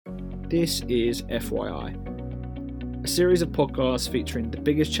This is FYI, a series of podcasts featuring the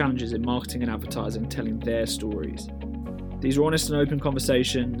biggest challenges in marketing and advertising telling their stories. These are honest and open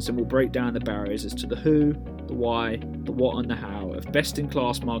conversations and will break down the barriers as to the who, the why, the what and the how of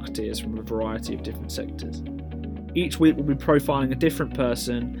best-in-class marketeers from a variety of different sectors. Each week we'll be profiling a different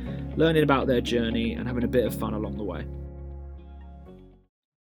person, learning about their journey and having a bit of fun along the way.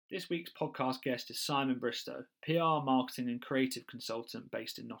 This week's podcast guest is Simon Bristow, PR, marketing and creative consultant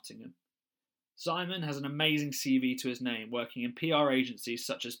based in Nottingham. Simon has an amazing CV to his name, working in PR agencies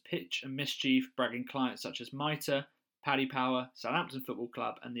such as Pitch and Mischief, bragging clients such as Mitre, Paddy Power, Southampton Football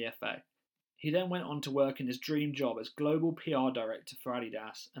Club and the FA. He then went on to work in his dream job as Global PR Director for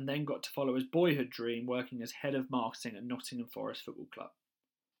Adidas and then got to follow his boyhood dream working as Head of Marketing at Nottingham Forest Football Club.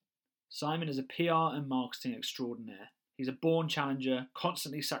 Simon is a PR and marketing extraordinaire. He's a born challenger,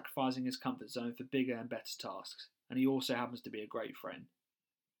 constantly sacrificing his comfort zone for bigger and better tasks, and he also happens to be a great friend.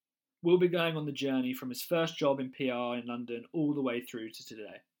 We'll be going on the journey from his first job in PR in London all the way through to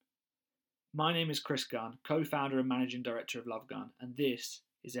today. My name is Chris Gunn, co-founder and managing director of LoveGun, and this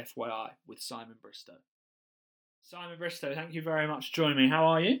is FYI with Simon Bristow. Simon Bristow, thank you very much for joining me. How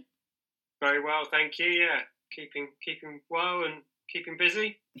are you? Very well, thank you. Yeah, keeping well and keeping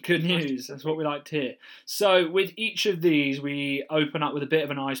busy. Good news. That's what we like to hear. So, with each of these, we open up with a bit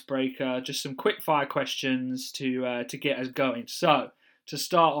of an icebreaker, just some quick fire questions to get us going. So, to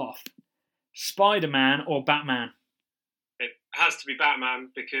start off, Spider-Man or Batman? It has to be Batman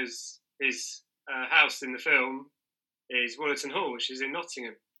because his house in the film is Woollerton Hall, which is in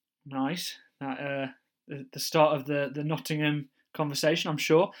Nottingham. Nice. The start of the Nottingham conversation, I'm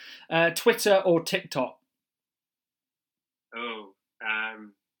sure. Twitter or TikTok?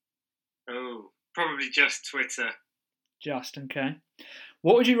 Probably just Twitter. Just, okay.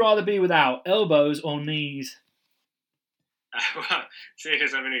 What would you rather be without, elbows or knees? Well, seeing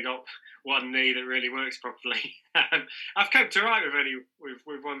as I've only got one knee that really works properly, I've coped all right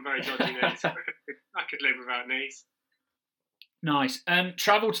with one very dodgy knee, so I could live without knees. Nice.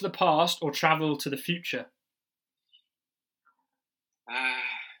 Travel to the past or travel to the future?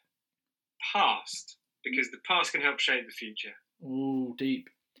 Past, because the past can help shape the future. Ooh, deep.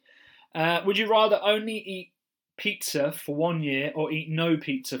 Would you rather only eat pizza for 1 year or eat no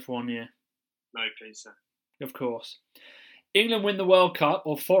pizza for 1 year? No pizza. Of course. England win the World Cup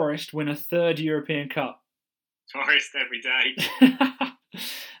or Forest win a third European Cup? Forest every day.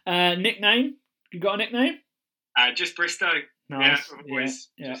 Nickname? You got a nickname? Just Bristow. Nice. Yeah, always.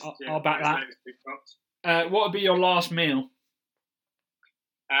 Yeah. I'll back that. What would be your last meal?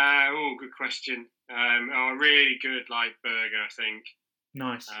 Good question. A really good burger, I think.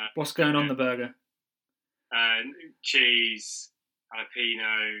 Nice. What's going on the burger? Cheese,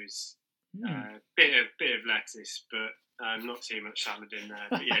 jalapenos, bit of lettuce, but not too much salad in there.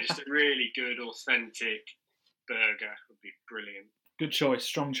 But yeah, just a really good, authentic burger would be brilliant. Good choice,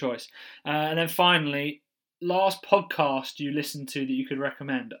 strong choice. And then finally, last podcast you listened to that you could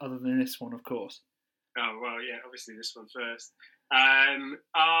recommend, other than this one, of course. Oh, well, yeah, obviously this one first.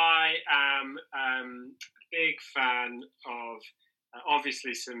 I am a big fan of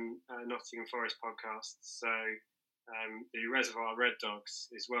obviously some Nottingham Forest podcasts. So the Reservoir Red Dogs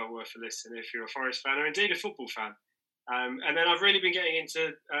is well worth a listen if you're a Forest fan or indeed a football fan. And then I've really been getting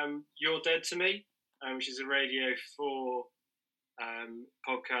into You're Dead to Me, which is a Radio 4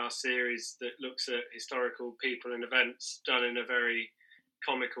 podcast series that looks at historical people and events done in a very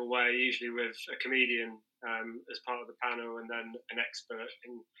comical way, usually with a comedian as part of the panel and then an expert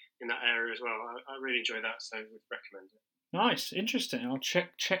in that area as well. I really enjoy that, so would recommend it. Nice, interesting. I'll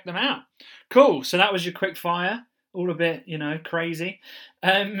check them out. Cool. So that was your quick fire. All a bit, crazy.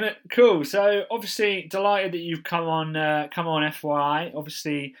 Cool. So obviously delighted that you've come on FYI.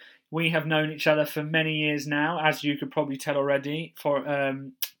 Obviously, we have known each other for many years now, as you could probably tell already.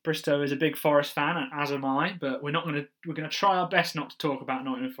 Bristow is a big Forest fan, as am I. But we're going to try our best not to talk about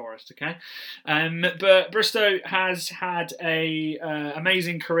Nottingham Forest, okay? But Bristow has had a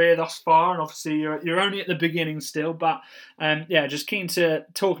amazing career thus far, and obviously you're only at the beginning still. But just keen to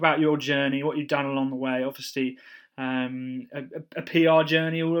talk about your journey, what you've done along the way. Obviously, a PR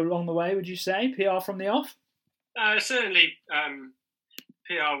journey all along the way. Would you say PR from the off? Certainly.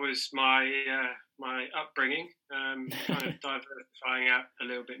 PR was my upbringing, kind of diversifying out a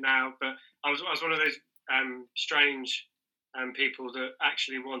little bit now. But I was one of those strange people that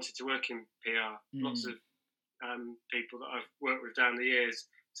actually wanted to work in PR. Lots of people that I've worked with down the years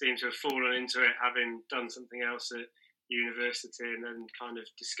seem to have fallen into it, having done something else at university and then kind of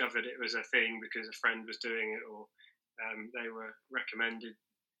discovered it was a thing because a friend was doing it or they were recommended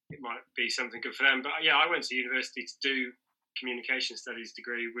it might be something good for them. But yeah, I went to university to do communication studies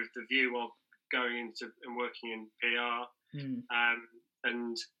degree with the view of going into and working in PR,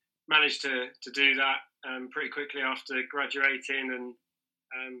 and managed to do that pretty quickly after graduating.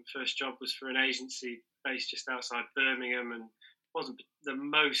 And first job was for an agency based just outside Birmingham, and wasn't the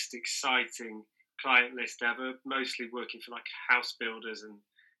most exciting client list ever, mostly working for like house builders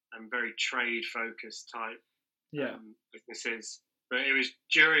and very trade focused type businesses. But it was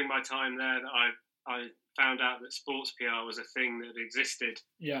during my time there that I found out that sports PR was a thing that existed.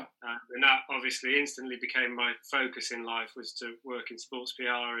 Yeah. And that obviously instantly became my focus in life, was to work in sports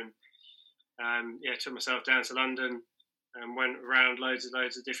PR. And took myself down to London and went around loads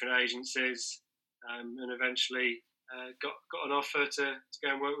of different agencies, and eventually got an offer to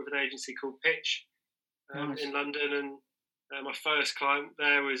go and work with an agency called Pitch in London. And my first client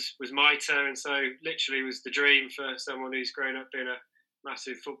there was Mitre, and so literally was the dream for someone who's grown up being a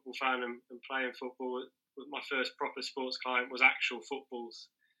massive football fan and playing football. My first proper sports client was actual footballs.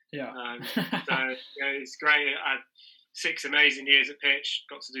 Yeah. So it's great. I had 6 amazing years at Pitch,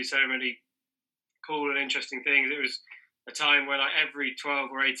 got to do so many cool and interesting things. It was a time when like every 12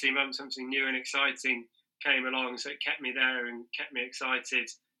 or 18 months something new and exciting came along, so it kept me there and kept me excited.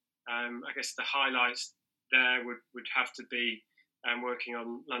 I guess the highlights there would have to be working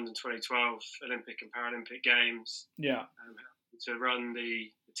on London 2012 Olympic and Paralympic Games. Yeah. To run the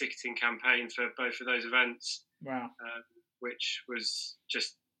ticketing campaign for both of those events. Wow. Which was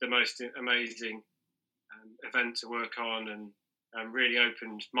just the most amazing event to work on, and really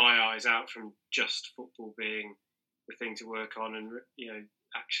opened my eyes out from just football being the thing to work on, and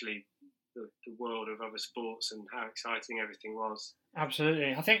actually the world of other sports and how exciting everything was.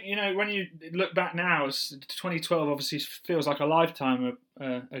 Absolutely. I think, when you look back now, 2012 obviously feels like a lifetime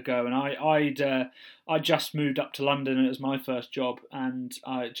ago, and I just moved up to London, and it was my first job, and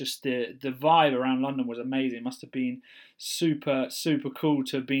just the vibe around London was amazing. It must have been super, super cool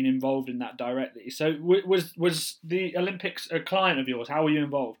to have been involved in that directly. So was the Olympics a client of yours? How were you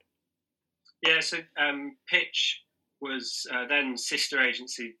involved? Yeah, so Pitch was then sister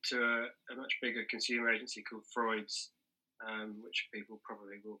agency to a much bigger consumer agency called Freud's, which people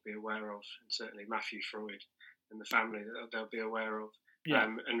probably will be aware of, and certainly Matthew Freud and the family they'll be aware of. Yeah.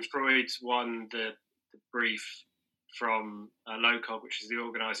 And Freud's won the brief from LOCOG, which is the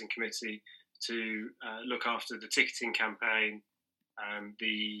organising committee, to look after the ticketing campaign,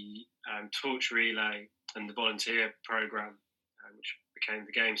 the torch relay, and the volunteer programme, which became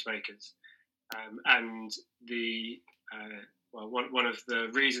the Games Makers. And one of the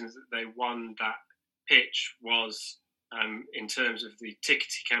reasons that they won that pitch was in terms of the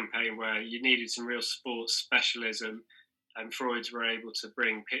ticketing campaign, where you needed some real sports specialism, and Freud's were able to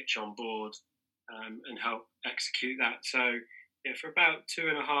bring Pitch on board and help execute that. So for about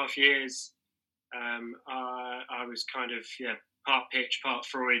 2.5 years, I was kind of part Pitch, part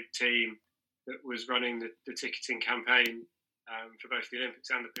Freud team that was running the ticketing campaign for both the Olympics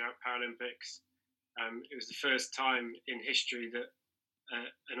and the Paralympics. It was the first time in history that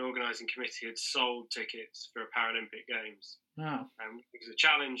an organising committee had sold tickets for a Paralympic Games. Wow. It was a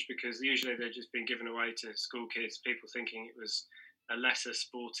challenge because usually they'd just been given away to school kids, people thinking it was a lesser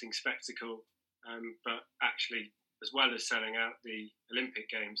sporting spectacle. But actually, as well as selling out the Olympic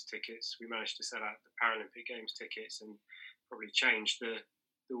Games tickets, we managed to sell out the Paralympic Games tickets, and probably changed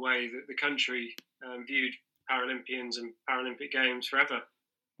the way that the country viewed Paralympians and Paralympic Games forever.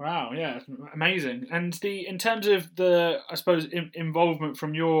 Wow, yeah, amazing. And in terms of the, I suppose, involvement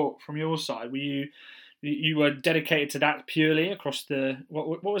from your side, were you were dedicated to that purely across the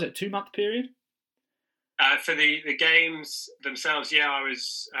what was it, 2-month period? For the games themselves, I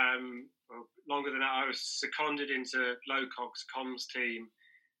was longer than that. I was seconded into LOCOG's comms team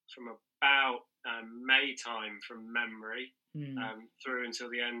from about May time, from memory, through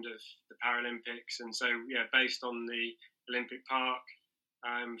until the end of the Paralympics. And so, based on the Olympic Park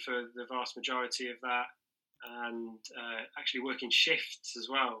for the vast majority of that, and actually working shifts as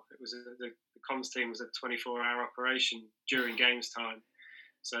well. It was the comms team was a 24-hour operation during games time.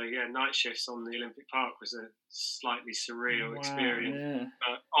 So night shifts on the Olympic Park was a slightly surreal experience. Yeah.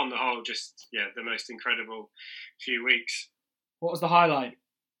 But on the whole, just the most incredible few weeks. What was the highlight?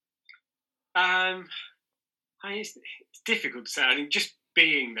 It's difficult to say. I think just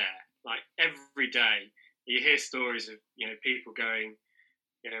being there, like every day, you hear stories of people going,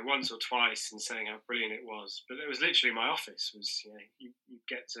 once or twice and saying how brilliant it was. But it was literally my office. Was you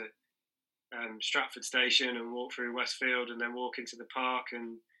get to Stratford Station and walk through Westfield, and then walk into the park,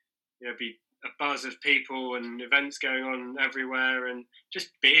 and be a buzz of people and events going on everywhere, and just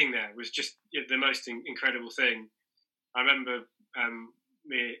being there was just the most incredible thing. I remember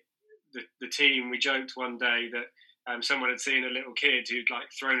the team, we joked one day that someone had seen a little kid who'd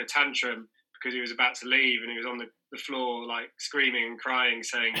like thrown a tantrum because he was about to leave, and he was on the floor like screaming and crying,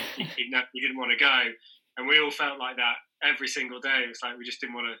 saying he didn't want to go. And we all felt like that every single day. It was like we just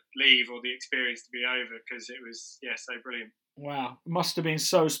didn't want to leave or the experience to be over, because it was so brilliant. Wow, it must have been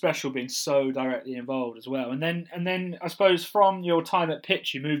so special being so directly involved as well. And then I suppose from your time at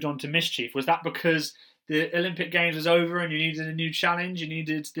Pitch, you moved on to Mischief. Was that because the Olympic Games was over and you needed a new challenge? You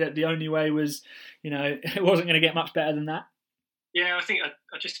needed the only way was, it wasn't going to get much better than that? Yeah, I think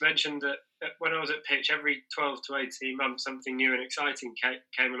I just mentioned that when I was at Pitch, every 12 to 18 months, something new and exciting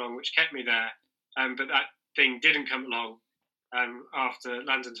came along, which kept me there. But that thing didn't come along after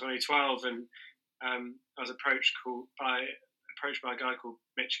London 2012, and I was approached by a guy called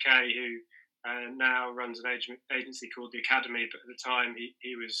Mitch Kay, who now runs an agency called The Academy, but at the time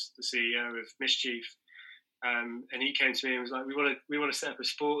he was the CEO of Mischief, and he came to me and was like, we want to set up a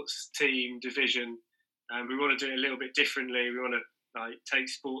sports team division, and we want to do it a little bit differently. We want to take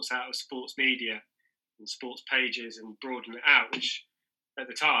sports out of sports media and sports pages and broaden it out, which at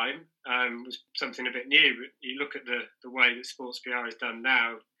the time was something a bit new. But you look at the way that sports PR is done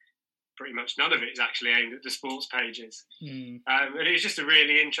now, pretty much none of it is actually aimed at the sports pages. And it was just a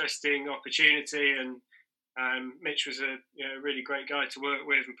really interesting opportunity, and Mitch was a really great guy to work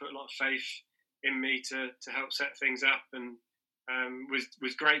with and put a lot of faith in me to help set things up, and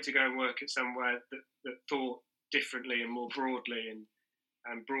was great to go and work at somewhere that thought differently and more broadly,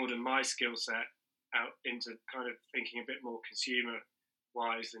 and broaden my skill set out into kind of thinking a bit more consumer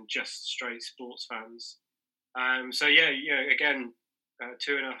wise than just straight sports fans. Again,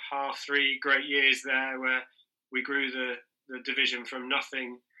 2.5, 3 great years there, where we grew the division from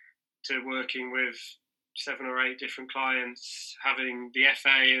nothing to working with 7 or 8 different clients, having the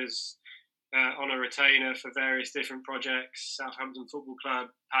FA as on a retainer for various different projects, Southampton Football Club,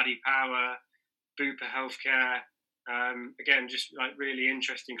 Paddy Power, Bupa Healthcare. Again, just like really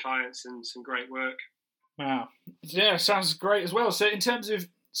interesting clients and some great work. Wow. Yeah, sounds great as well. So in terms of,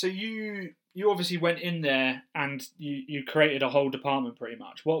 you obviously went in there and you created a whole department pretty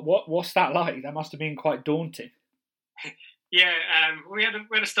much. What's that like? That must have been quite daunting. Yeah, we had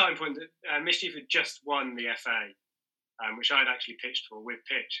a starting point that Mischief had just won the FA, which I'd actually pitched for with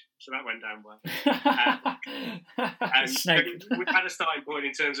Pitch, so that went down well. We had a starting point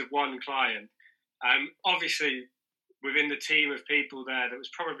in terms of one client. Obviously, within the team of people there was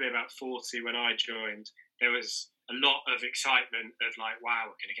probably about 40 when I joined. There was a lot of excitement of like, wow,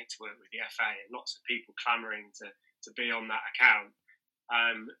 we're going to get to work with the FA, and lots of people clamouring to be on that account.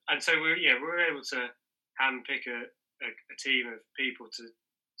 And so we were able to handpick a team of people to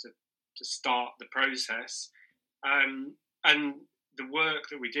start the process. And the work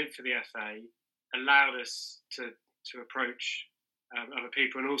that we did for the FA allowed us to approach other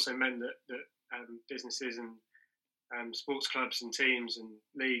people, and also meant that businesses and sports clubs and teams and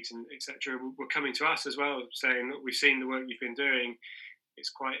leagues and etc. were coming to us as well, saying, look, we've seen the work you've been doing. It's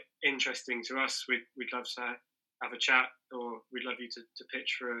quite interesting to us. We'd love to have a chat, or we'd love you to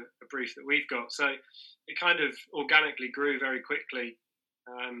pitch for a brief that we've got. So it kind of organically grew very quickly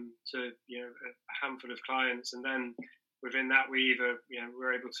to a handful of clients, and then within that we either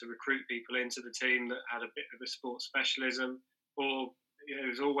were able to recruit people into the team that had a bit of a sports specialism, or there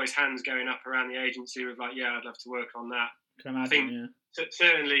was always hands going up around the agency with like, I'd love to work on that. Can imagine, I think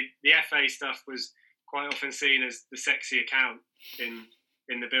certainly the FA stuff was quite often seen as the sexy account in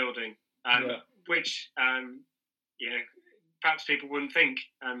the building, which perhaps people wouldn't think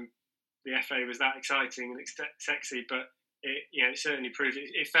the FA was that exciting and sexy, but it certainly proved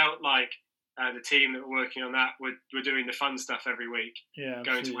it felt like the team that were working on that were doing the fun stuff every week,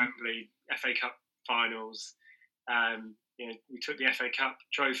 going to Wembley, FA Cup finals. We took the FA Cup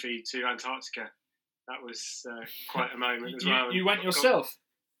trophy to Antarctica. That was quite a moment as well. You went yourself?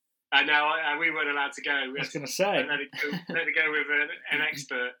 No, we weren't allowed to go. I was going to say. Let it go with an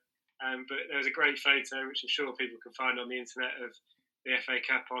expert. But there was a great photo, which I'm sure people can find on the internet, of the FA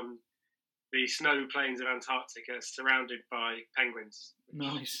Cup on the snow plains of Antarctica, surrounded by penguins.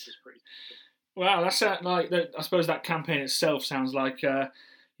 Nice. Pretty cool. Wow, that's like I suppose that campaign itself sounds like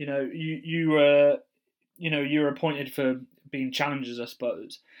you were appointed for being challengers, I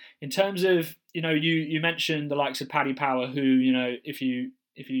suppose. In terms of you mentioned the likes of Paddy Power, who if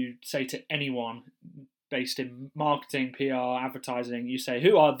you say to anyone based in marketing, PR, advertising, you say,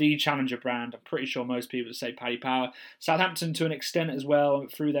 who are the challenger brand? I'm pretty sure most people would say Paddy Power. Southampton to an extent as well,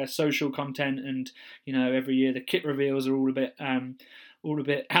 through their social content, and every year the kit reveals are all a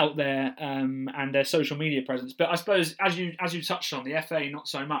bit out there, and their social media presence. But I suppose as you touched on, the FA not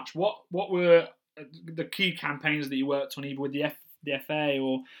so much. What were the key campaigns that you worked on, either with the FA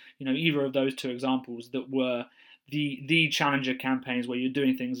or either of those two examples, that were the challenger campaigns where you're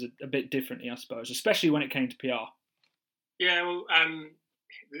doing things a bit differently, I suppose, especially when it came to PR. Yeah, well,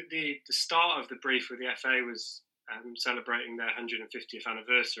 the start of the brief with the FA was celebrating their 150th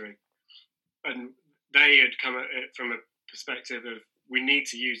anniversary, and they had come at it from a perspective of we need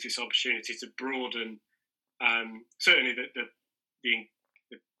to use this opportunity to broaden certainly the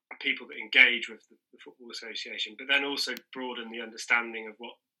people that engage with the Football Association, but then also broaden the understanding of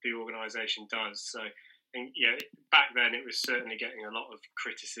what the organisation does. So, back then it was certainly getting a lot of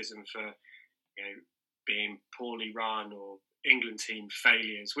criticism for being poorly run or England team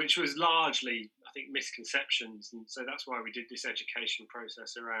failures, which was largely, I think, misconceptions. And so that's why we did this education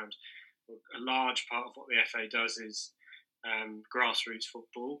process around a large part of what the FA does is grassroots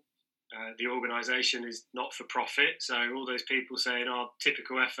football. The organisation is not for profit, so all those people saying,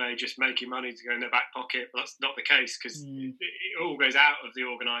 typical FA just making money to go in their back pocket, well, that's not the case, because it all goes out of the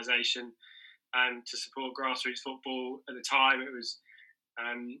organisation to support grassroots football. At the time, it was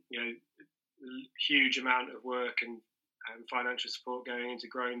a huge amount of work and financial support going into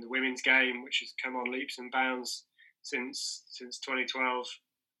growing the women's game, which has come on leaps and bounds since 2012.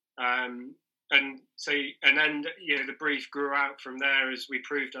 And then the brief grew out from there as we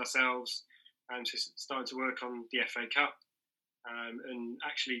proved ourselves and started to work on the FA Cup and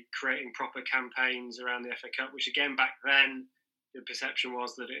actually creating proper campaigns around the FA Cup, which again back then the perception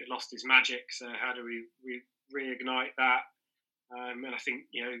was that it had lost its magic. So how do we reignite that? And I think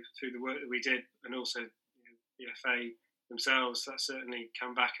through the work that we did, and also the FA themselves, that's certainly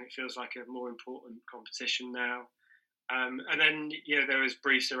come back, and it feels like a more important competition now. And then, there was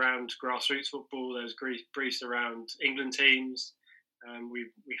briefs around grassroots football. There was briefs around England teams. We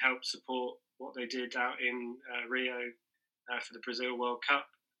helped support what they did out in Rio for the Brazil World Cup.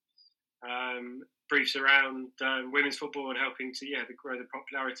 Briefs around women's football and helping to grow the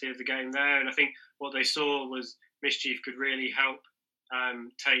popularity of the game there. And I think what they saw was Mischief could really help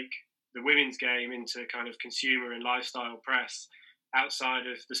take the women's game into kind of consumer and lifestyle press outside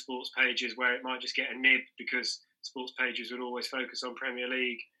of the sports pages, where it might just get a nib because sports pages would always focus on Premier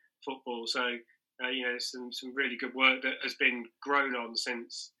League football. So, some really good work that has been grown on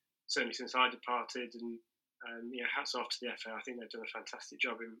certainly since I departed. And hats off to the FA. I think they've done a fantastic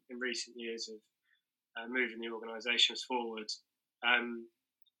job in recent years of moving the organisations forward.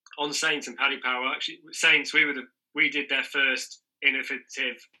 On Saints and Paddy Power, actually, Saints, we did their first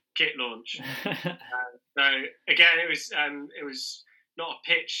innovative kit launch. So again, it was not a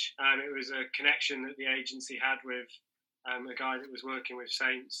pitch. It was a connection that the agency had with a guy that was working with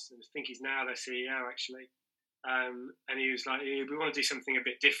Saints. I think he's now their CEO, actually. And he was like, we want to do something a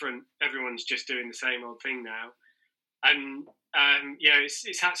bit different. Everyone's just doing the same old thing now. And,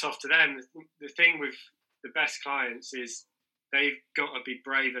 it's hats off to them. The thing with the best clients is they've got to be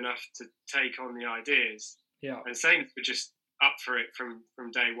brave enough to take on the ideas. Yeah. And Saints were just up for it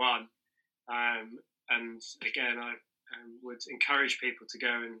from day one. And again, I would encourage people to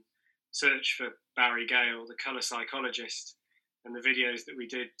go and search for Barry Gale, the colour psychologist, and the videos that we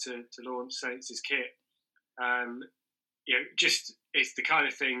did to launch Saints' kit. It's the kind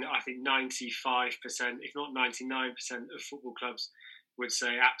of thing that I think 95%, if not 99% of football clubs would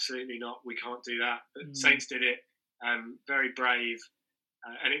say, absolutely not, we can't do that. But Saints did it, very brave,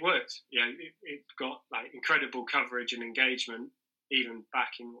 and it worked. It got incredible coverage and engagement, even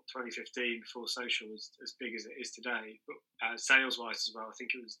back in 2015, before social was as big as it is today. But sales-wise as well, I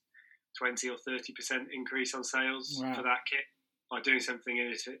think it was 20 or 30% increase on sales for that kit by doing something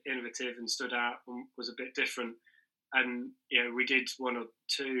innovative and stood out and was a bit different. And we did one or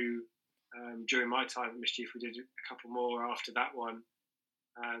two during my time at Mischief. We did a couple more after that one,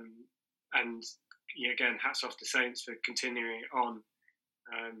 and again, hats off to Saints for continuing it on.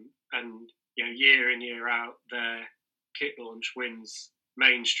 And year in, year out, their kit launch wins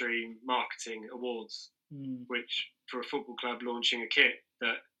mainstream marketing awards, which for a football club launching a kit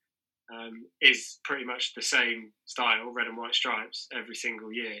that is pretty much the same style, red and white stripes, every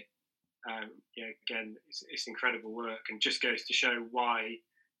single year. Again, it's incredible work, and just goes to show why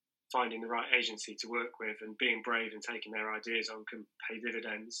finding the right agency to work with and being brave and taking their ideas on can pay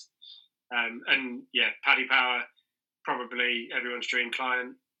dividends. Paddy Power, probably everyone's dream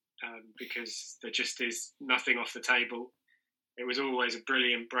client, because there just is nothing off the table. It was always a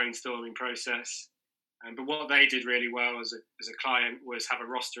brilliant brainstorming process. But what they did really well as a client was have a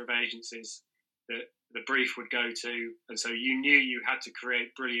roster of agencies that the brief would go to, and so you knew you had to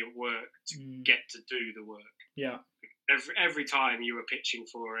create brilliant work to get to do the work. Yeah. Every time you were pitching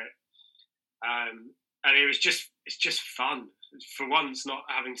for it, and it's just fun. For once, not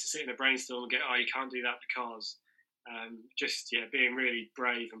having to sit in a brainstorm and get, you can't do that because, being really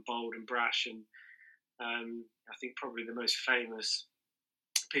brave and bold and brash, and I think probably the most famous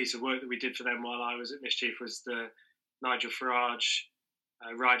piece of work that we did for them while I was at Mischief was the Nigel Farage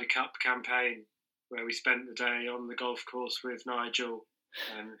Ryder Cup campaign, where we spent the day on the golf course with Nigel,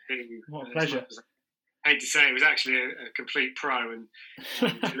 who, what a pleasure. I hate to say, it was actually a complete pro and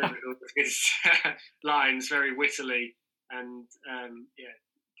delivered all of his lines very wittily, and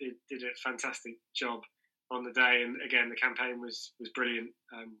did a fantastic job on the day. And again, the campaign was brilliant.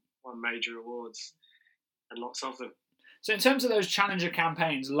 Won major awards and lots of them. So in terms of those challenger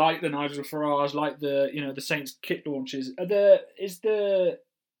campaigns, like the Nigel Farage, like the the Saints kit launches, is the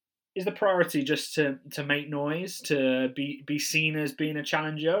priority just to make noise, to be seen as being a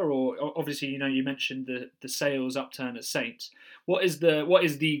challenger, or obviously you mentioned the sales upturn at Saints. What is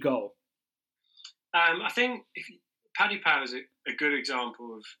the goal? I think Paddy Power is a good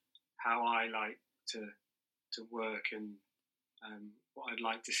example of how I like to work, and what I'd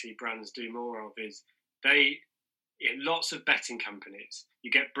like to see brands do more of is lots of betting companies,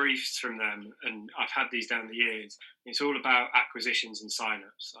 you get briefs from them, and I've had these down the years. It's all about acquisitions and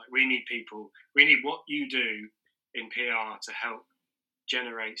sign-ups. Like, we need what you do in PR to help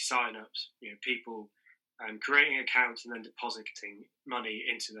generate sign-ups, people creating accounts and then depositing money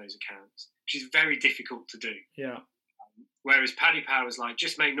into those accounts, which is very difficult to do. Yeah. Whereas Paddy Power is like,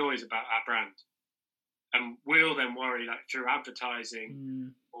 just make noise about our brand. And we'll then worry, like, through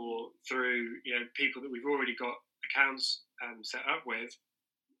advertising or through people that we've already got accounts set up with,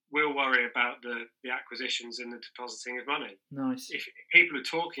 we'll worry about the acquisitions and the depositing of money. Nice. If people are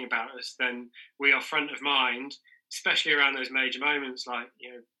talking about us, then we are front of mind, especially around those major moments like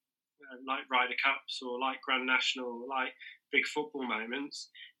like Ryder Cups or like Grand National, or like big football moments.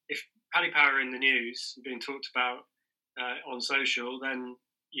 If Paddy Power are in the news being talked about on social, then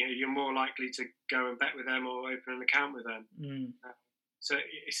you're more likely to go and bet with them or open an account with them. So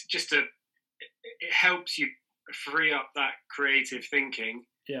it's just it helps you free up that creative thinking.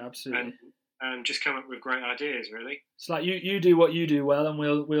 Yeah, absolutely. And just come up with great ideas, really. It's like you do what you do well, and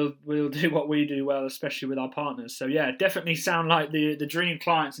we'll do what we do well, especially with our partners. So yeah, definitely sound like the dream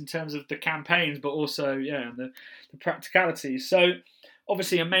clients in terms of the campaigns, but also the practicalities. So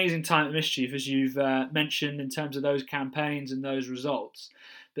obviously amazing time at Mischief, as you've mentioned, in terms of those campaigns and those results.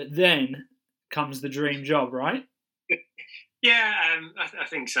 But then comes the dream job, right? Yeah, I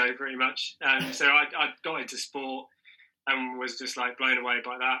think so, pretty much. So I got into sport and was just like blown away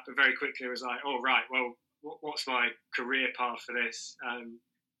by that. But very quickly was like, oh, right, well, what's my career path for this?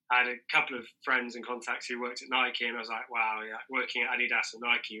 I had a couple of friends and contacts who worked at Nike, and I was like, wow, working at Adidas or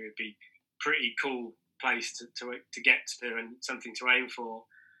Nike would be a pretty cool place to get to and something to aim for.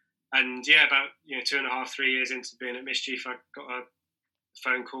 And about 2.5, 3 years into being at Mischief, I got a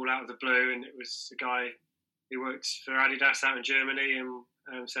phone call out of the blue, and it was a guy who worked for Adidas out in Germany,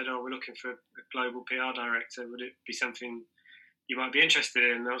 and said, oh, we're looking for a global PR director. Would it be something you might be interested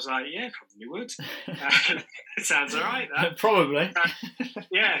in? And I was like, yeah, probably would. It sounds all right, that. Probably.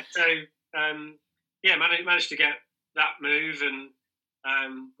 Managed to get that move, and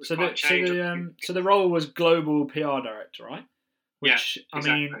was quite changed. So the role was global PR director, right? Which,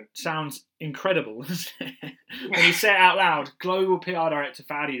 exactly. I mean, sounds incredible. When you say it out loud, global PR director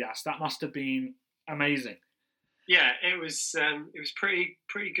for Adidas, that must have been amazing. Yeah, it was pretty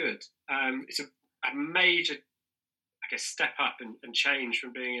good. It's a major, I guess, step up and change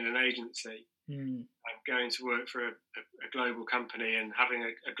from being in an agency, going to work for a global company and having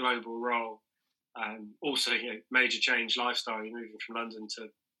a global role. Also, major change lifestyle. You're moving from London to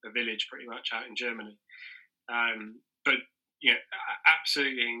a village pretty much out in Germany. But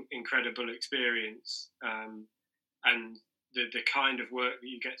absolutely incredible experience, and the kind of work that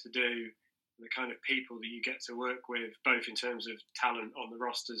you get to do, the kind of people that you get to work with, both in terms of talent on the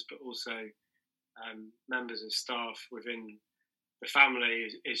rosters, but also members of staff within the family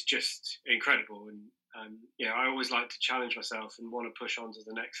is just incredible. And I always like to challenge myself and want to push on to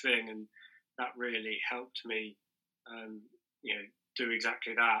the next thing, and that really helped me do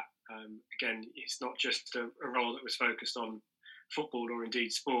exactly that. Again, it's not just a role that was focused on football or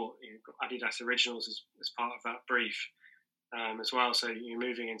indeed sport. You've got Adidas Originals as part of that brief as well. So you're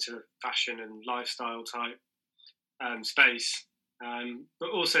moving into fashion and lifestyle type space. But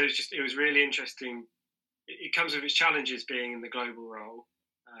also it was really interesting. It comes with its challenges being in the global role,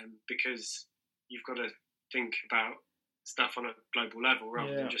 because you've got to think about stuff on a global level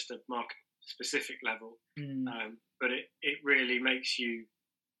rather than just a market specific level. But it really makes you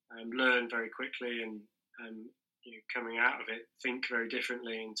learn very quickly, and coming out of it, think very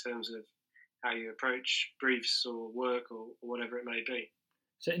differently in terms of how you approach briefs or work or whatever it may be.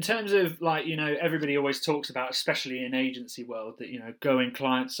 So in terms of, like, everybody always talks about, especially in agency world, that going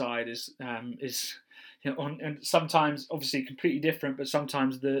client side is and sometimes obviously completely different, but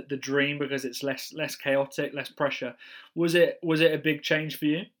sometimes the dream because it's less chaotic, less pressure. Was it a big change for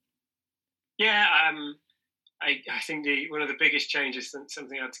you? Yeah, I think one of the biggest changes,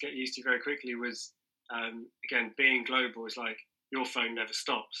 something I had to get used to very quickly, was again being global is like your phone never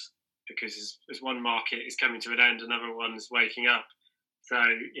stops because as one market is coming to an end, another one's waking up. So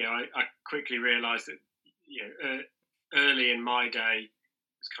I quickly realised that early in my day,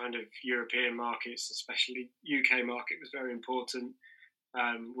 was kind of European markets, especially UK market, was very important.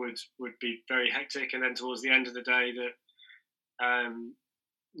 Would be very hectic, and then towards the end of the day, the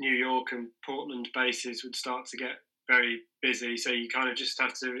New York and Portland bases would start to get very busy. So you kind of just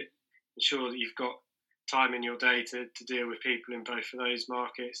have to ensure that you've got time in your day to deal with people in both of those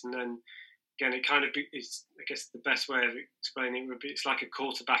markets. And then again, it kind of is, I guess the best way of explaining it would be it's like a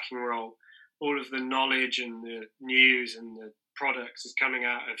quarterbacking role. All of the knowledge and the news and the products is coming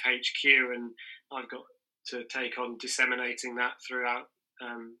out of HQ, and I've got to take on disseminating that throughout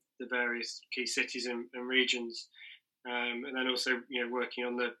the various key cities and regions. And then also, working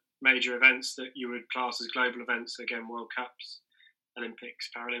on the major events that you would class as global events, again, World Cups, Olympics,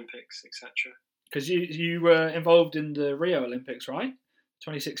 Paralympics, etc. Because you were involved in the Rio Olympics, right?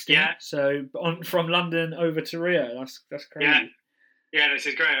 2016. Yeah. So from London over to Rio, that's crazy. Yeah, this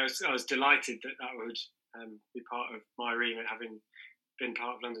is great. I was delighted that would be part of my remit, having been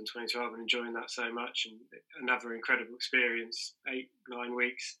part of London 2012 and enjoying that so much. And another incredible experience, 8-9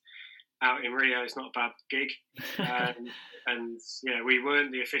 weeks out in Rio is not a bad gig. And we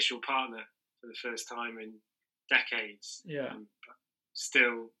weren't the official partner for the first time in decades. Yeah. But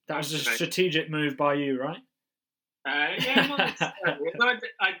still, that was a strategic move by you, right? Yeah. But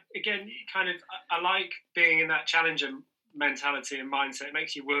I like being in that challenger mentality and mindset. It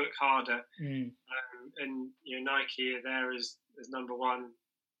makes you work harder. And Nike are there as number one,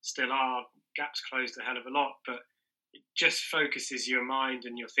 still are. Gaps closed a hell of a lot, but it just focuses your mind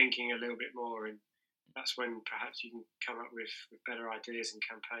and your thinking a little bit more, and that's when perhaps you can come up with better ideas and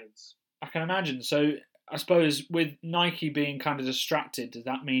campaigns. I can imagine. So I suppose with Nike being kind of distracted, does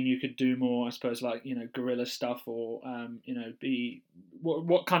that mean you could do more? I suppose like guerrilla stuff, or be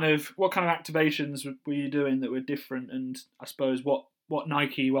what kind of activations were you doing that were different? And I suppose what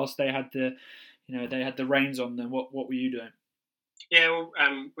Nike, whilst they had the reins on them, what were you doing? Yeah, well,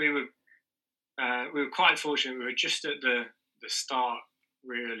 we were quite fortunate. We were just at the start,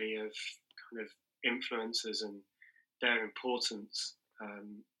 really, of kind of influencers and their importance,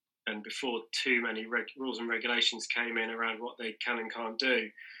 and before too many rules and regulations came in around what they can and can't do.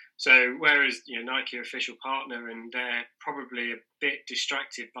 So whereas Nike are official partner and they're probably a bit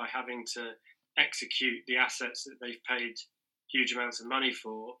distracted by having to execute the assets that they've paid huge amounts of money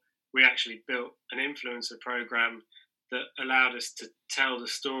for, we actually built an influencer program that allowed us to tell the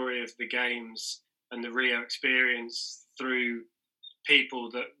story of the games and the Rio experience through people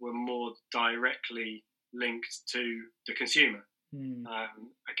that were more directly linked to the consumer. I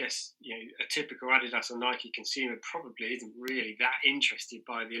guess a typical Adidas or Nike consumer probably isn't really that interested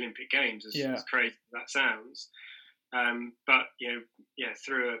by the Olympic Games, as crazy as that sounds. But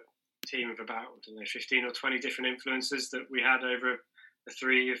through a team of about 15 or 20 different influencers that we had over a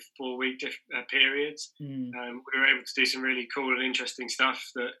 3 or 4 week periods, we were able to do some really cool and interesting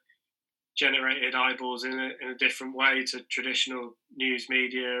stuff that generated eyeballs in a different way to traditional news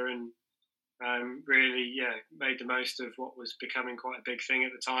media, and really made the most of what was becoming quite a big thing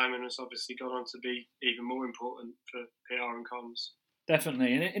at the time, and has obviously gone on to be even more important for PR and comms.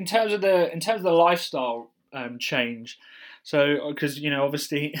 Definitely. And in terms of the lifestyle change, so because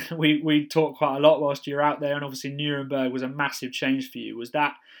obviously we talk quite a lot whilst you're out there, and obviously Nuremberg was a massive change for you. Was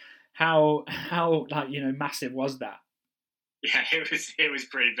that how massive was that? Yeah, it was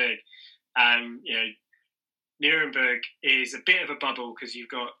pretty big. Nuremberg is a bit of a bubble because you've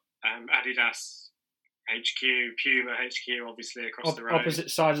got Adidas HQ, Puma HQ, obviously across the road, opposite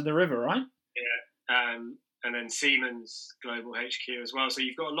sides of the river, right? Yeah, and then Siemens Global HQ as well. So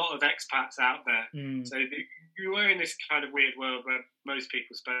you've got a lot of expats out there. So you were in this kind of weird world where most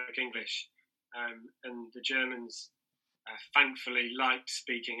people spoke English, and the Germans thankfully liked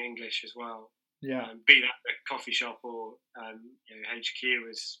speaking English as well. Yeah, be that the coffee shop or HQ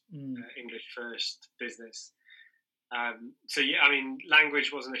was English first business. So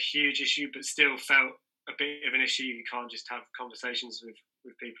language wasn't a huge issue, but still felt a bit of an issue. You can't just have conversations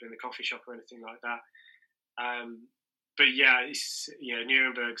with people in the coffee shop or anything like that. But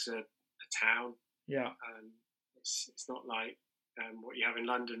Nuremberg's a town. Yeah, it's not like what you have in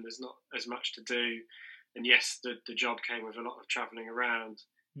London. There's not as much to do, and yes, the job came with a lot of travelling around.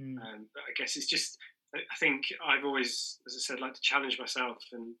 But I guess it's just, I think I've always, as I said, like to challenge myself,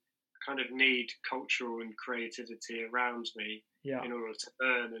 and kind of need cultural and creativity around me in order to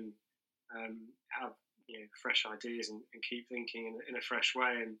learn and have fresh ideas and keep thinking in a fresh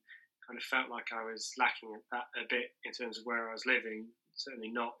way. And kind of felt like I was lacking that a bit in terms of where I was living.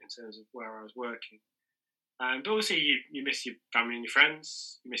 Certainly not in terms of where I was working. But obviously, you miss your family and your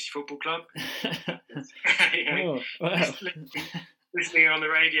friends. You miss your football club. Listening on the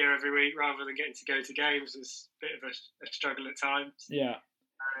radio every week rather than getting to go to games is a bit of a struggle at times. Yeah.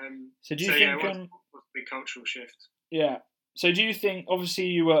 So do you think it was a big cultural shift? Yeah. So do you think, obviously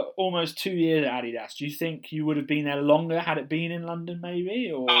you were almost 2 years at Adidas, do you think you would have been there longer had it been in London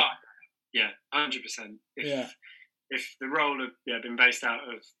maybe? Or? Yeah, 100%. If the role had been based out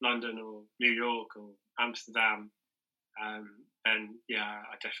of London or New York or Amsterdam, then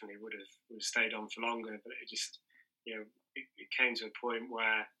I definitely would have stayed on for longer. But it just, it came to a point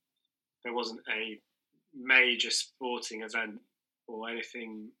where there wasn't a major sporting event or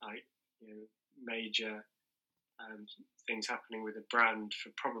anything like major things happening with the brand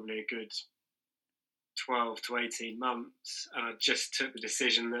for probably a good 12 to 18 months. And I just took the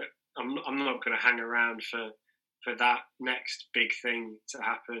decision that I'm not going to hang around for that next big thing to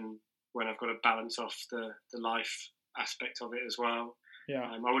happen when I've got to balance off the life aspect of it as well. Yeah.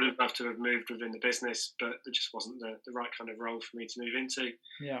 I would have loved to have moved within the business, but there just wasn't the right kind of role for me to move into.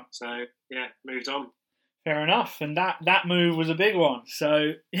 Yeah. So, moved on. Fair enough. And that move was a big one.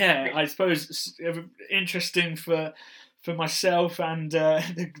 So, I suppose it's interesting for myself and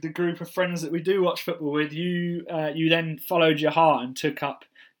the group of friends that we do watch football with. You then followed your heart and took up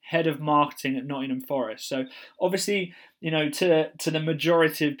head of marketing at Nottingham Forest. So obviously, to the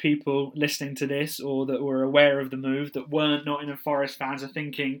majority of people listening to this or that were aware of the move that weren't Nottingham Forest fans are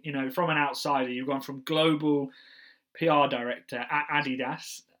thinking, from an outsider, you've gone from global PR director at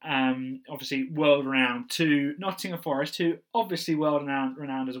Adidas, obviously world renowned, to Nottingham Forest, who obviously world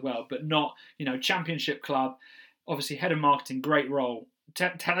renowned as well, but not, championship club, obviously head of marketing, great role.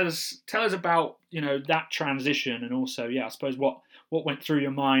 Tell us about that transition, and also I suppose what went through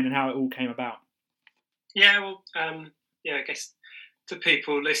your mind and how it all came about. I guess to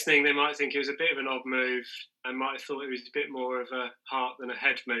people listening, they might think it was a bit of an odd move and might have thought it was a bit more of a heart than a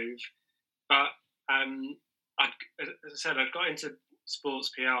head move. But as I said, I'd got into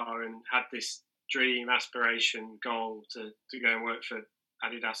sports PR and had this dream, aspiration, goal to go and work for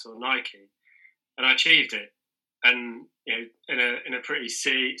Adidas or Nike, and I achieved it. And in a pretty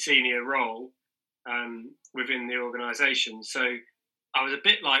senior role within the organisation. So I was a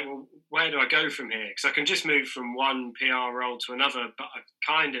bit like, well, where do I go from here? Because I can just move from one PR role to another, but I've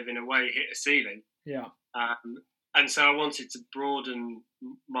kind of, in a way, hit a ceiling. Yeah. And so I wanted to broaden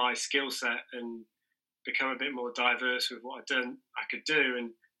my skill set and become a bit more diverse with what I could do.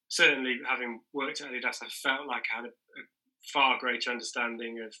 And certainly, having worked at Adidas, I felt like I had a far greater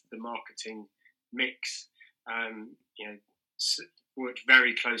understanding of the marketing mix. Worked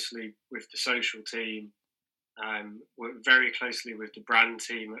very closely with the social team, worked very closely with the brand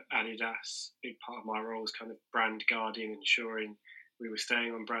team at Adidas. Big part of my role was kind of brand guardian, ensuring we were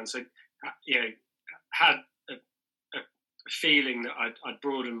staying on brand. So, had a feeling that I'd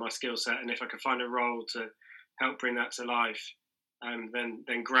broadened my skill set, and if I could find a role to help bring that to life,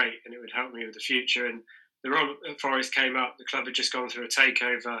 then great, and it would help me with the future. And the role at Forest came up. The club had just gone through a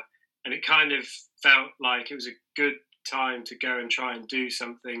takeover, and it kind of felt like it was a good time to go and try and do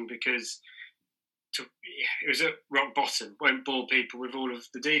something, because it was at rock bottom. Won't bore people with all of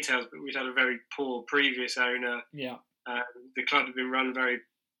the details, but we'd had a very poor previous owner. Yeah. The club had been run very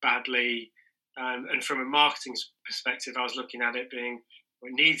badly, and from a marketing perspective, I was looking at it being,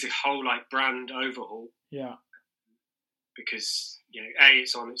 it needs a whole brand overhaul. Yeah. Because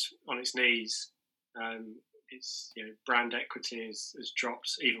it's on its knees. It's brand equity has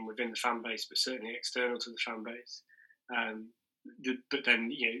dropped even within the fan base, but certainly external to the fan base. But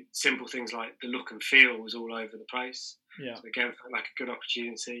then simple things like the look and feel was all over the place. Yeah. So again, felt like a good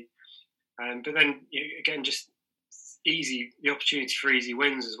opportunity. But then again, just the opportunity for easy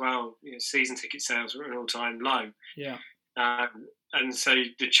wins as well. Season ticket sales were at an all-time low. Yeah. And so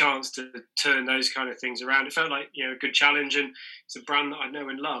the chance to turn those kind of things around, it felt like a good challenge, and it's a brand that I know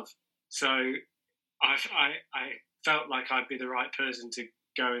and love. So I felt like I'd be the right person to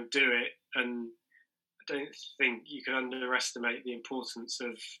go and do it, and I don't think you can underestimate the importance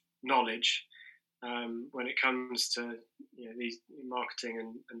of knowledge when it comes to these marketing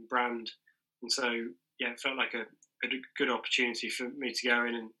and brand. And so it felt like a good opportunity for me to go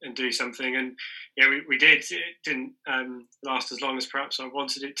in and do something. And we did. It didn't last as long as perhaps I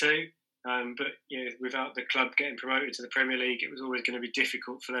wanted it to. But without the club getting promoted to the Premier League, it was always going to be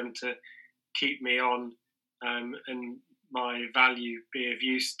difficult for them to keep me on. And my value be of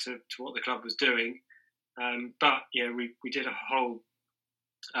use to what the club was doing. But we did a whole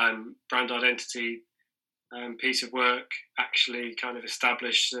brand identity piece of work, actually kind of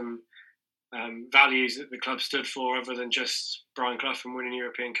established some values that the club stood for, other than just Brian Clough and winning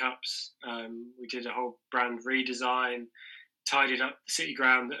European Cups. We did a whole brand redesign, tidied up the City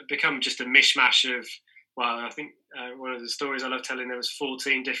ground that had become just a mishmash of, well, I think one of the stories I love telling, there was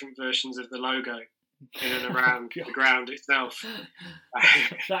 14 different versions of the logo in and around the ground itself.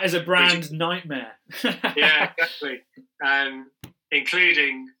 That is a brand nightmare. Yeah, exactly.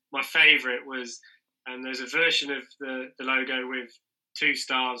 Including, my favourite was, there's a version of the logo with 2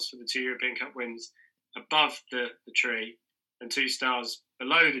 stars for the 2 European Cup wins above the tree and 2 stars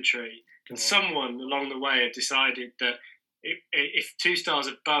below the tree. And someone along the way had decided that if 2 stars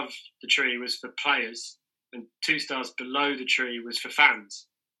above the tree was for players and 2 stars below the tree was for fans.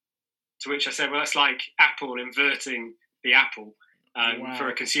 To which I said, well, that's like Apple inverting the apple for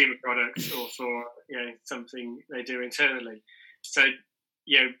a consumer product or for something they do internally. So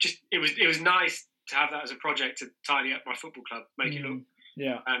just it was nice to have that as a project to tidy up my football club, make it look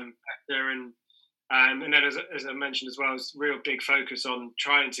better, and then as I mentioned as well, it's real big focus on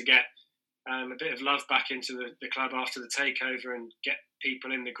trying to get a bit of love back into the club after the takeover and get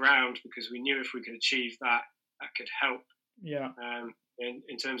people in the ground, because we knew if we could achieve that could help.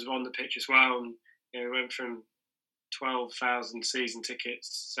 In terms of on the pitch as well, and we went from 12,000 season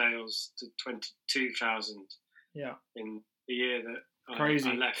tickets sales to 22,000 in the year that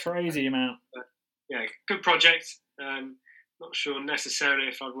I left. Crazy amount. Good project. Not sure necessarily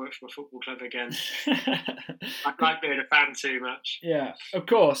if I'd work for a football club again. I like being a fan too much. Yeah, of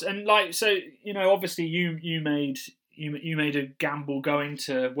course. And obviously you made a gamble going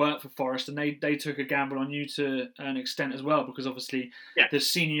to work for Forest, and they took a gamble on you to an extent as well, because obviously the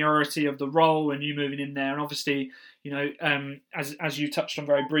seniority of the role and you moving in there, and obviously as you touched on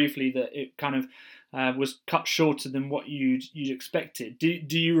very briefly, that it kind of was cut shorter than what you'd expected.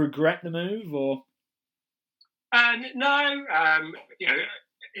 Do you regret the move, or? No, I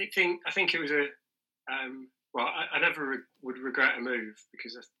think it was I never would regret a move,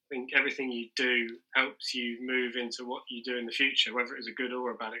 because I think everything you do helps you move into what you do in the future, whether it was a good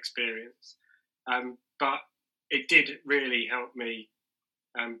or a bad experience. But it did really help me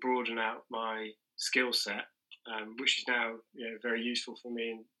broaden out my skill set, which is now very useful for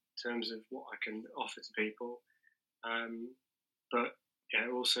me in terms of what I can offer to people. But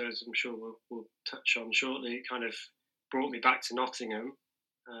also, as I'm sure we'll touch on shortly, it kind of brought me back to Nottingham,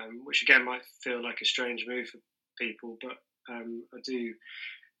 which again might feel like a strange move for people, but I do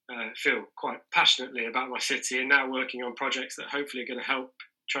feel quite passionately about my city, and now working on projects that hopefully are going to help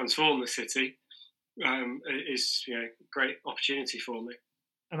transform the city is a great opportunity for me.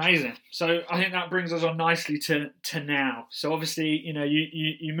 Amazing. So I think that brings us on nicely to now. So obviously,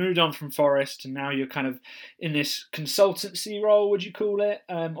 you moved on from Forest, and now you're kind of in this consultancy role, would you call it?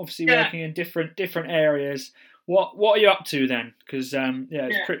 Obviously working in different areas. What are you up to then? Because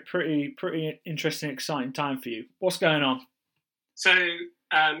it's pretty interesting, exciting time for you. What's going on? So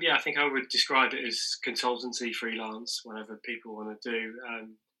I think I would describe it as consultancy freelance, whatever people want to do.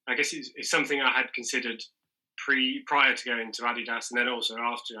 I guess it's something I had considered prior to going to Adidas, and then also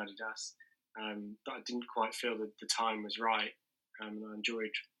after Adidas, but I didn't quite feel that the time was right, and I enjoyed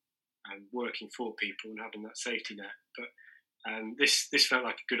working for people and having that safety net. But this felt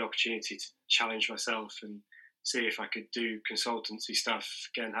like a good opportunity to challenge myself and see if I could do consultancy stuff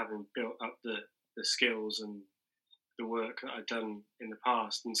again, having built up the skills and the work that I'd done in the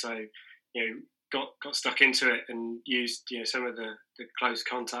past. And so got stuck into it and used some of the close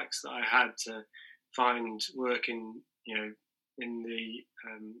contacts that I had to find work in the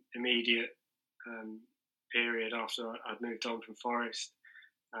immediate period after I'd moved on from Forest.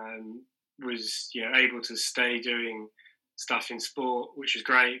 Was able to stay doing stuff in sport, which was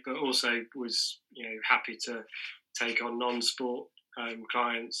great, but also was happy to take on non-sport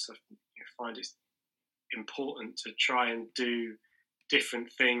clients. I find it's important to try and do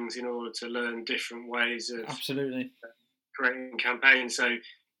different things in order to learn different ways of creating campaigns. So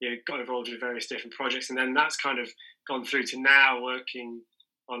got involved with various different projects, and then that's kind of gone through to now working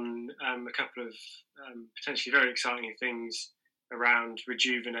on a couple of potentially very exciting things around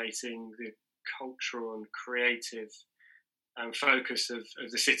rejuvenating the cultural and creative focus of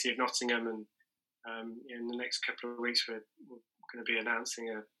the city of Nottingham. And in the next couple of weeks we're going to be announcing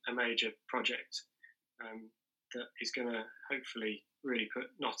a major project that is going to hopefully really put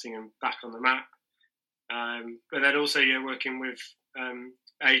Nottingham back on the map. But then also working with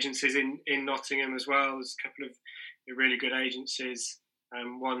agencies in Nottingham as well. There's a couple of really good agencies.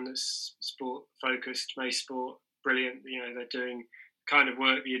 One that's sport focused, May Sport, brilliant. They're doing kind of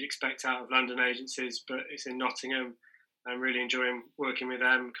work that you'd expect out of London agencies, but it's in Nottingham. I'm really enjoying working with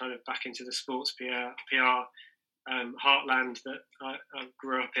them, kind of back into the sports PR heartland that I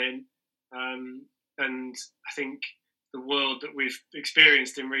grew up in. And I think the world that we've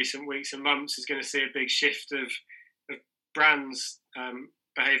experienced in recent weeks and months is going to see a big shift of brands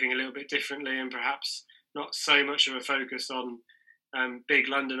behaving a little bit differently, and perhaps not so much of a focus on big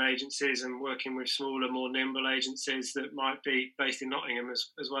London agencies and working with smaller, more nimble agencies that might be based in Nottingham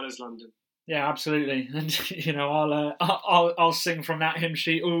as well as London. Yeah, absolutely, and I'll sing from that hymn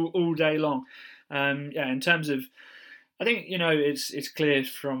sheet all day long. In terms of, I think it's clear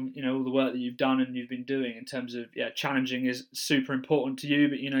from all the work that you've done and you've been doing in terms of challenging is super important to you.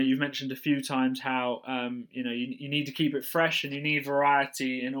 But you've mentioned a few times how you need to keep it fresh and you need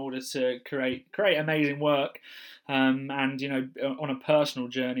variety in order to create amazing work. And on a personal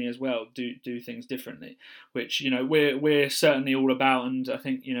journey as well, do things differently, which we're certainly all about, and I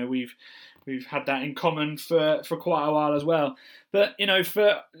think we've had that in common for quite a while as well. But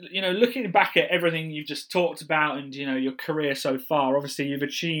for looking back at everything you've just talked about and your career so far, obviously you've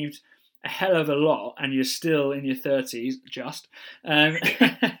achieved a hell of a lot, and you're still in your 30s, just.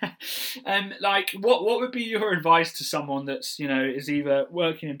 Like, what would be your advice to someone that's is either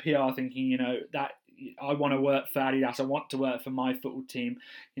working in PR, thinking that I want to work for Adidas, I want to work for my football team,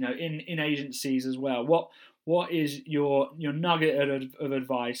 in agencies as well. What is your nugget of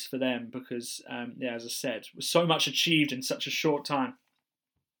advice for them? Because as I said, so much achieved in such a short time.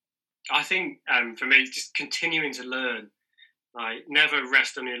 I think for me, just continuing to learn. Like, never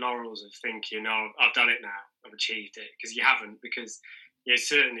rest on your laurels of thinking, "Oh, I've done it now, I've achieved it," because you haven't. Because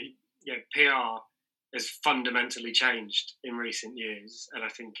certainly, PR has fundamentally changed in recent years, and I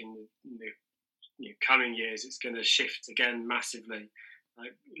think in the coming years it's going to shift again massively.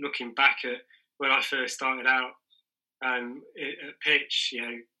 Like, looking back at when I first started out at Pitch,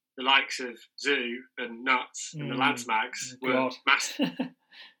 the likes of Zoo and Nuts and the Lads Mags were massive.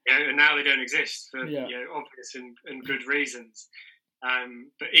 And now they don't exist for obvious and good reasons.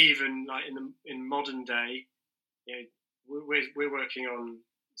 But even like in modern day, we're working on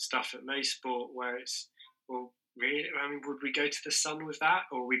stuff at Maysport where it's, well, really, I mean, would we go to the Sun with that,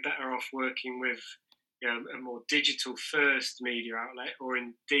 or are we better off working with a more digital first media outlet, or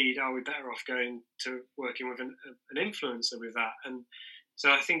indeed are we better off going to working with an influencer with that? And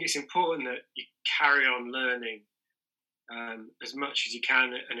so I think it's important that you carry on learning as much as you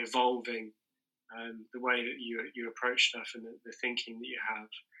can and evolving the way that you approach stuff and the thinking that you have.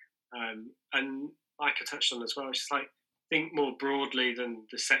 And like I touched on as well, it's just like, think more broadly than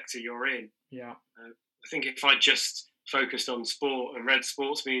the sector you're in. Yeah. I think if I just focused on sport and read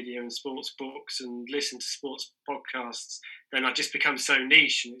sports media and sports books and listened to sports podcasts, then I just become so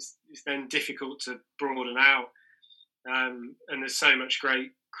niche, and it's then difficult to broaden out. And there's so much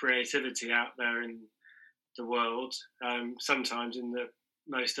great creativity out there in the world, sometimes in the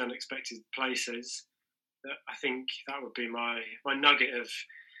most unexpected places, that I think that would be my nugget of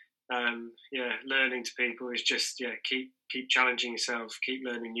learning to people is just keep challenging yourself, keep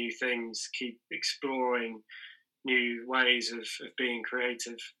learning new things, keep exploring new ways of being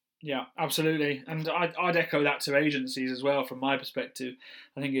creative. Yeah, absolutely, and I'd echo that to agencies as well. From my perspective,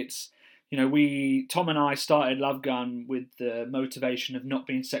 I think it's Tom and I started Love Gun with the motivation of not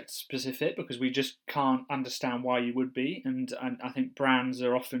being sector specific, because we just can't understand why you would be, and I think brands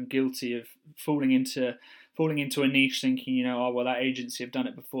are often guilty of falling into a niche, thinking that agency have done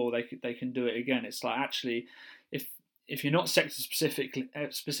it before, they can do it again. It's like, actually, if you're not sector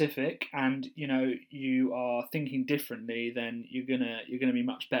specific and you are thinking differently, then you're gonna be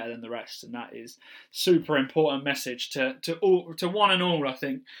much better than the rest, and that is super important message to one and all, I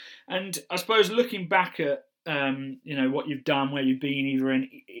think. And I suppose looking back at what you've done, where you've been, either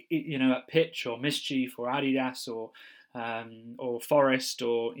in at Pitch or Mischief or Adidas or Forest,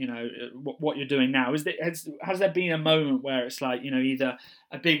 or what you're doing now, has there been a moment where it's like either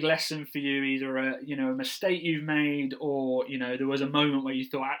a big lesson for you, either a mistake you've made, or there was a moment where you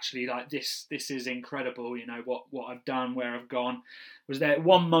thought, actually, like this is incredible, what I've done, where I've gone? Was there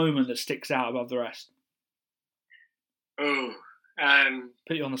one moment that sticks out above the rest?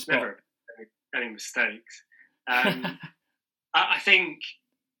 Put you on the spot. Never any mistakes. I think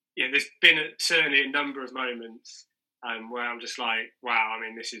there's been certainly a number of moments where I'm just like, wow, I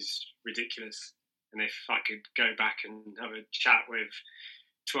mean, this is ridiculous. And if I could go back and have a chat with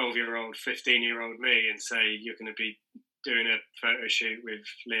 12-year-old, 15-year-old me and say, you're going to be doing a photo shoot with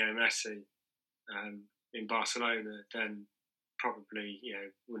Leo Messi in Barcelona, then probably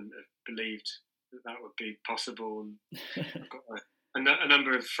wouldn't have believed that would be possible. And I've got a a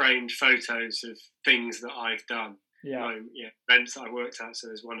number of framed photos of things that I've done. Events that I worked at. So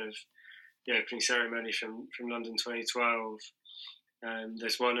there's one of the opening ceremony from London 2012.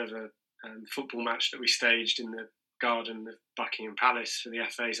 There's one of a football match that we staged in the garden of Buckingham Palace for the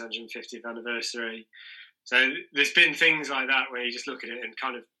FA's 150th anniversary. So there's been things like that where you just look at it and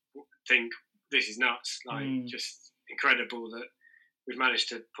kind of think, this is nuts, just incredible that we've managed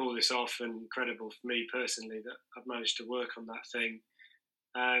to pull this off, and incredible for me personally that I've managed to work on that thing.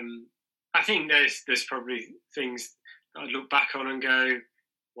 I think there's probably things that I look back on and go,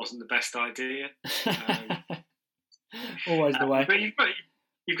 wasn't the best idea. Always the way. But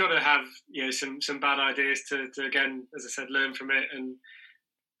you've got to have some bad ideas to again, as I said, learn from it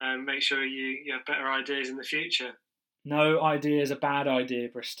and make sure you have better ideas in the future. No idea is a bad idea,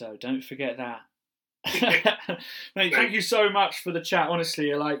 Bristow. Don't forget that. Mate, thank you so much for the chat.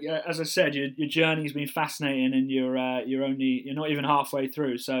 Honestly, as I said, your journey's been fascinating, and you're not even halfway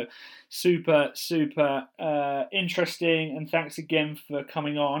through. So super interesting, and thanks again for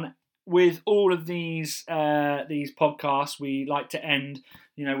coming on. With all of these podcasts, we like to end.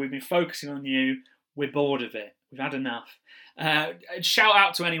 We've been focusing on you. We're bored of it. We've had enough. Shout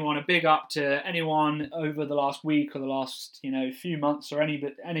out to anyone, a big up to anyone over the last week or the last few months, or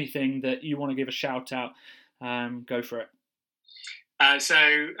anything that you want to give a shout out. Go for it. It's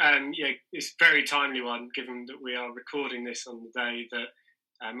a very timely one, given that we are recording this on the day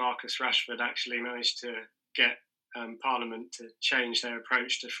that Marcus Rashford actually managed to get Parliament to change their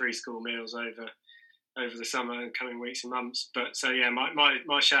approach to free school meals over the summer and coming weeks and months. But so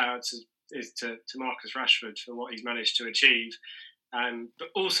my shout out is to Marcus Rashford for what he's managed to achieve. But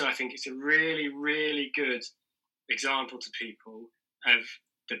also I think it's a really, really good example to people of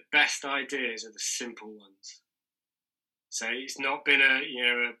the best ideas are the simple ones. So it's not been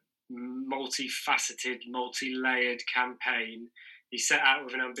a multifaceted, multi-layered campaign. He set out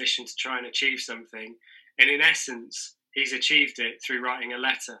with an ambition to try and achieve something. And in essence, he's achieved it through writing a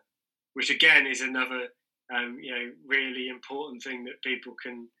letter, which again is another really important thing that people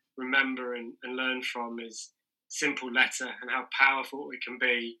can remember and learn from, is simple letter and how powerful it can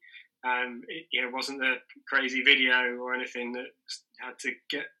be. It wasn't a crazy video or anything that had to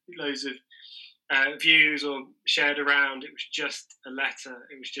get loads of views or shared around. It was just a letter.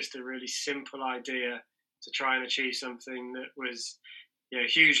 It was just a really simple idea to try and achieve something that was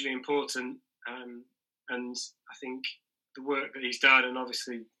hugely important. And I think the work that he's done, and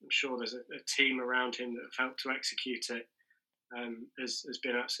obviously I'm sure there's a team around him that have helped to execute it, has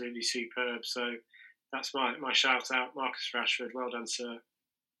been absolutely superb. So that's my shout out, Marcus Rashford. Well done, sir.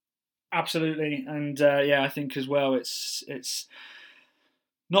 Absolutely, and I think as well, it's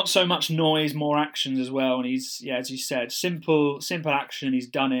not so much noise, more actions as well. And he's as you said, simple action. He's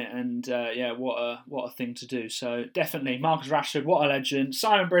done it, and what a thing to do. So definitely, Marcus Rashford, what a legend.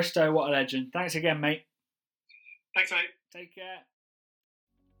 Simon Bristow, what a legend. Thanks again, mate. Thanks, mate. Take care.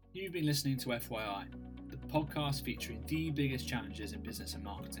 You've been listening to FYI, the podcast featuring the biggest challenges in business and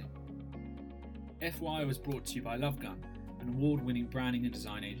marketing. FYI was brought to you by LoveGun, an award-winning branding and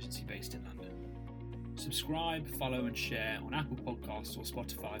design agency based in London. Subscribe, follow and share on Apple Podcasts or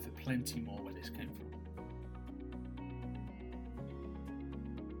Spotify for plenty more where this came from.